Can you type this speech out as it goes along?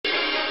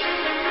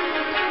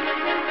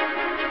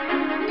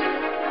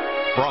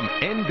From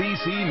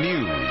NBC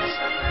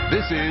News,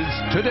 this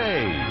is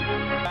Today.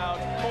 About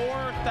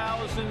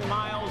 4,000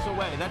 miles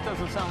away. That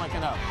doesn't sound like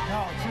enough.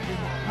 No, it should be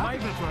more. Mike,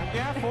 That's right.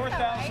 yeah,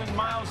 4,000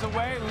 miles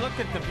away. Look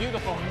at the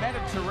beautiful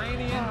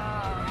Mediterranean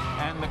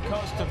and the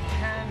coast of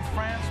Cannes,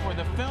 France, where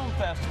the film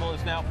festival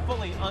is now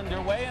fully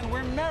underway and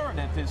where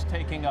Meredith is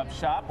taking up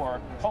shop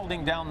or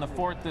holding down the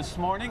fort this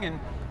morning. And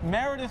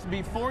Meredith,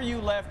 before you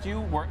left, you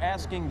were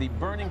asking the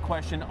burning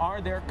question, are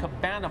there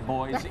cabana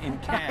boys in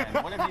Cannes?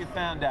 What have you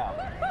found out?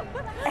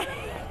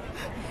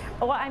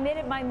 Well, I made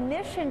it my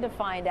mission to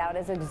find out.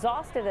 As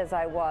exhausted as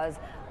I was,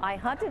 I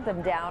hunted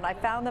them down. I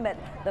found them at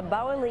the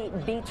Bowery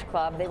Beach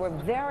Club. They were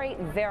very,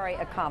 very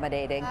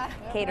accommodating,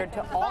 catered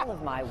to all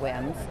of my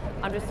whims,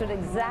 understood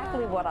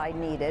exactly what I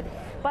needed.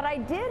 But I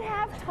did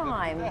have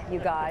time, you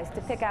guys,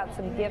 to pick out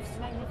some gifts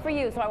for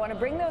you. So I want to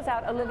bring those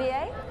out.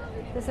 Olivier,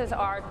 this is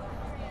our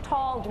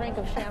tall drink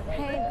of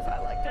champagne, as I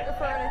like to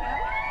refer to him.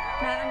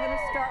 Matt, I'm going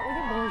to start with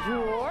you.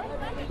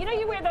 Bonjour. You know,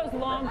 you wear those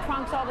long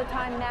trunks all the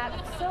time, Matt.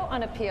 So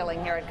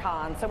unappealing here at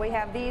Cannes. So we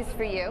have these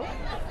for you.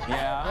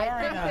 Yeah. I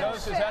think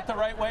Those, is that the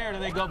right way, or do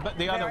they go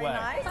the other very way?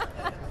 Nice.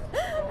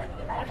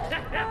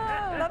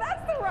 Oh, no,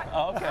 that's the right.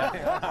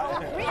 Okay.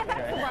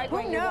 That's the right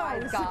way, you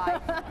wise guy.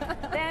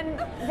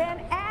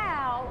 Then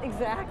Al,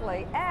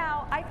 exactly.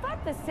 Al, I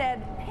thought this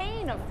said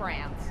pain of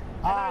France.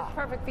 I thought it was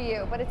perfect for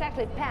you, but it's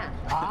actually pain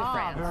de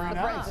France, very the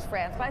nice. Prince of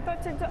France. But I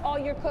thought since all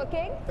your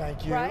cooking,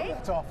 Thank you. right?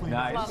 That's awfully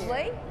Nice. nice.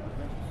 Lovely.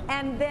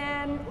 And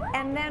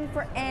then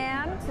for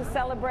Anne to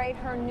celebrate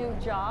her new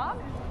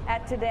job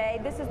at Today.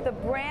 This is the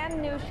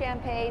brand new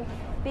champagne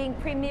being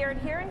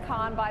premiered here in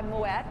Cannes by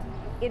Moet.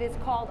 It is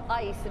called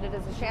Ice, and it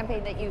is a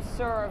champagne that you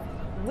serve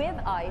with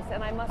ice.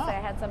 And I must say,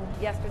 I had some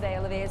yesterday,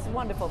 Olivier. It's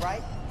wonderful,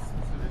 right?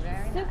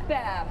 Superb,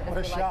 as What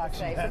a we like shock. to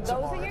say. She So had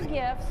some those are your already.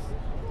 gifts.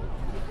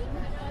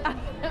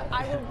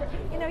 I will,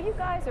 you know, you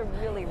guys are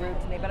really rude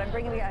to me, but I'm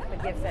bringing back the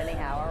gifts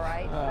anyhow, all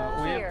right?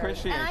 We Cheers.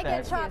 appreciate And I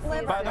that. get chopped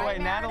liver. By the way,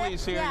 right, Meredith?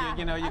 Natalie's here. Yeah.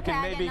 You know, you Okay,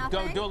 can I get maybe go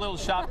nothing? do a little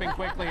shopping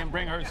quickly and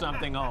bring her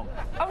something home.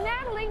 Oh,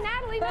 Natalie,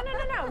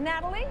 no,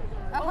 Natalie,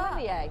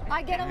 Olivier.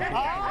 I get Olivier.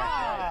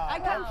 Ah, I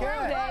come okay.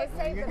 through, Dave.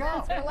 There Save you the go.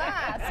 best for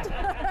last.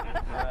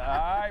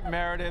 All right,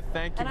 Meredith,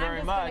 thank you And very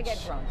I'm much.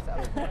 just going to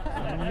get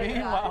drunk, so.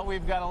 Meanwhile,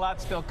 we've got a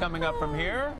lot still coming up from here.